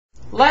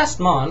Last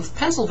month,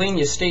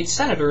 Pennsylvania State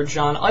Senator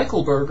John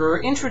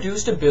Eichelberger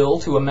introduced a bill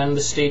to amend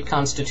the state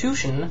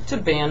constitution to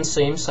ban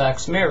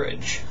same-sex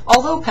marriage.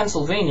 Although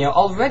Pennsylvania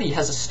already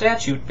has a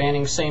statute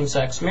banning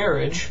same-sex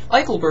marriage,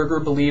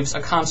 Eichelberger believes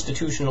a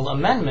constitutional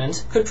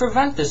amendment could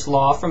prevent this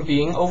law from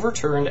being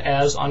overturned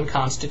as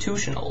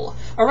unconstitutional.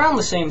 Around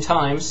the same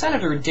time,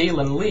 Senator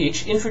Dalen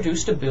Leach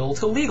introduced a bill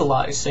to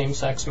legalize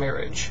same-sex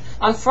marriage.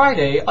 On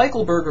Friday,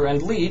 Eichelberger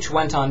and Leach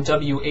went on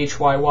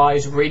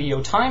WHYY's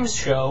Radio Times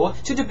show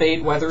to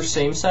debate whether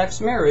same-sex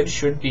marriage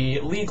should be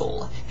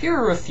legal. Here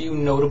are a few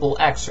notable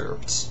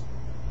excerpts.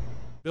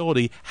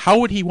 How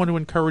would he want to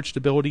encourage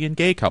stability in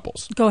gay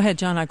couples? Go ahead,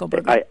 John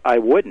Eichelberger. I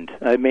wouldn't.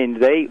 I mean,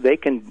 they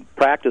can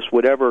practice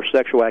whatever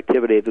sexual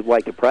activity they'd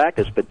like to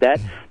practice, but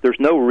there's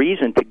no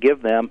reason to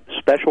give them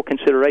special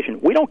consideration.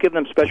 We don't give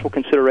them special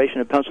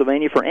consideration in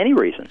Pennsylvania for any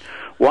reason.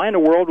 Why in the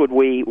world would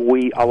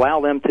we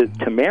allow them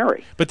to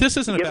marry? But this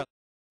isn't about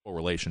a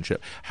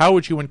relationship. How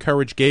would you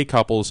encourage gay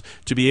couples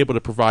to be able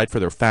to provide for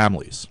their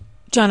families?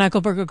 John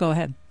Eichelberger, go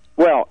ahead.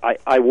 Well,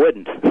 I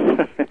wouldn't.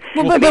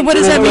 But what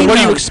does that mean? What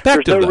do you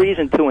expect There's of no them?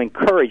 reason to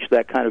encourage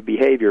that kind of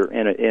behavior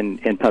in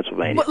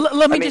Pennsylvania. Well,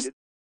 let me just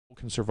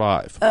can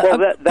survive. Well,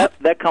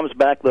 that comes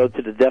back though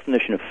to the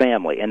definition of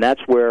family, and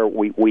that's where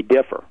we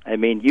differ. I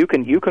mean, you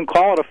can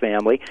call it a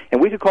family, and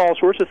we could call all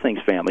sorts of things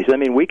families. I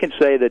mean, we can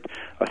say that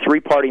a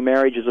three-party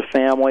marriage is a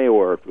family,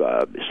 or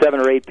 7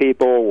 or 8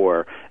 people,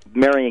 or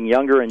marrying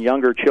younger and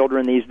younger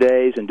children these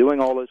days, and doing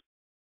all those.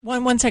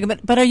 One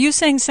second, but are you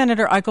saying,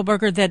 Senator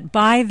Eichelberger, that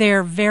by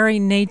their very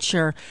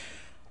nature,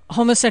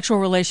 homosexual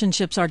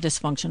relationships are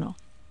dysfunctional?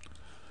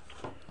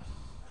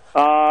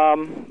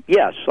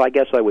 Yes, I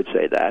guess I would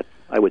say that.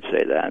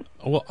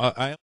 Well,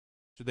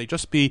 should they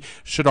just be?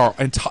 Should our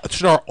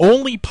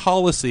only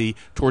policy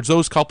towards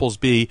those couples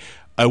be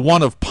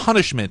one of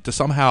punishment to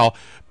somehow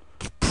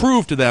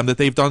prove to them that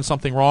they've done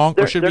something wrong,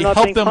 or should we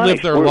help them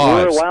live their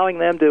lives? We're allowing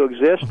them to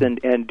exist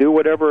and do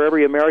whatever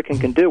every American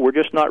can do. We're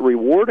just not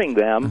rewarding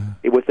them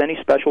with any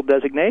special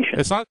designation.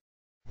 It's not.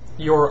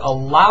 You're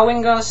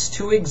allowing us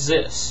to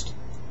exist.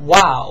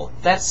 Wow,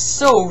 that's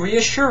so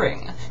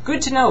reassuring.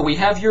 Good to know we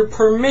have your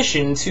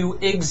permission to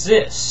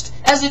exist,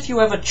 as if you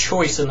have a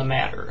choice in the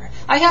matter.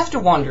 I have to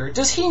wonder,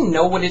 does he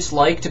know what it's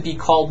like to be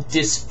called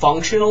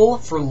dysfunctional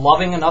for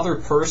loving another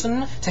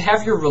person? To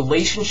have your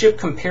relationship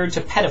compared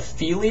to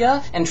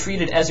pedophilia and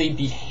treated as a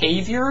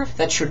behavior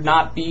that should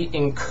not be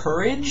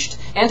encouraged?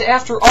 And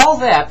after all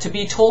that, to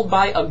be told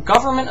by a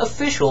government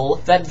official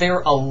that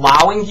they're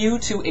allowing you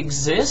to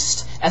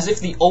exist, as if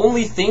the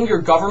only thing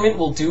your government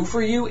will do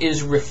for you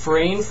is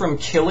refrain from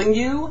killing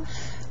you?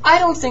 I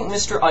don't think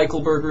Mr.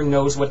 Eichelberger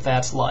knows what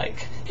that's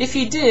like. If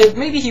he did,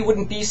 maybe he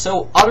wouldn't be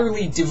so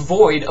utterly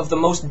devoid of the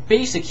most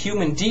basic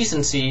human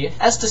decency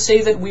as to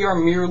say that we are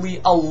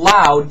merely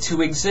allowed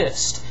to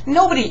exist.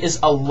 Nobody is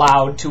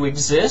allowed to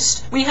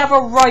exist. We have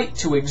a right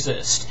to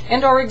exist,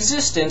 and our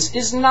existence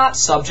is not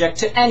subject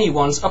to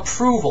anyone's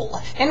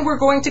approval, and we're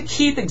going to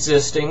keep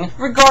existing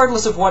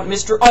regardless of what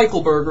Mr.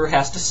 Eichelberger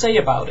has to say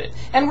about it,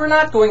 and we're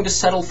not going to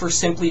settle for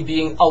simply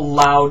being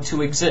allowed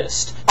to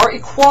exist. Our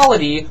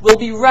equality will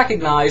be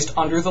recognized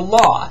under the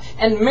law,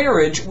 and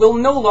marriage will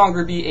no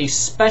longer be a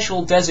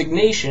special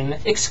designation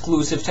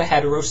exclusive to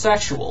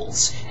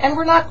heterosexuals. And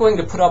we're not going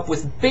to put up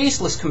with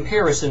baseless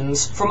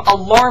comparisons from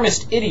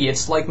alarmist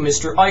idiots like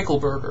Mr.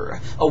 Eichelberger.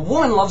 A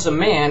woman loves a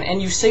man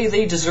and you say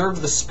they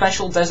deserve the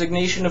special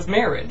designation of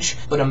marriage,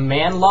 but a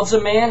man loves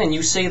a man and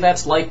you say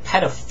that's like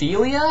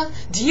pedophilia?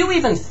 Do you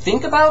even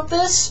think about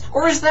this?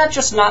 Or is that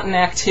just not an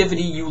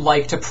activity you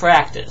like to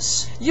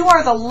practice? You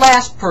are the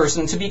last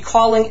person to be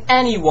calling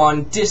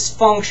anyone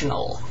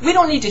dysfunctional. We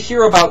don't need to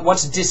hear about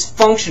what's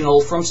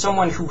dysfunctional from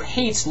someone who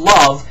hates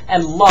love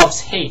and loves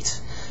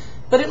hate.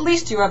 But at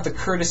least you have the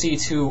courtesy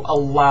to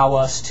allow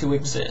us to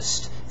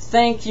exist.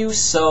 Thank you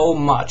so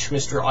much,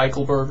 Mr.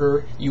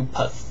 Eichelberger, you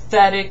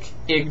pathetic,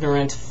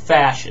 ignorant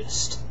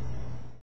fascist.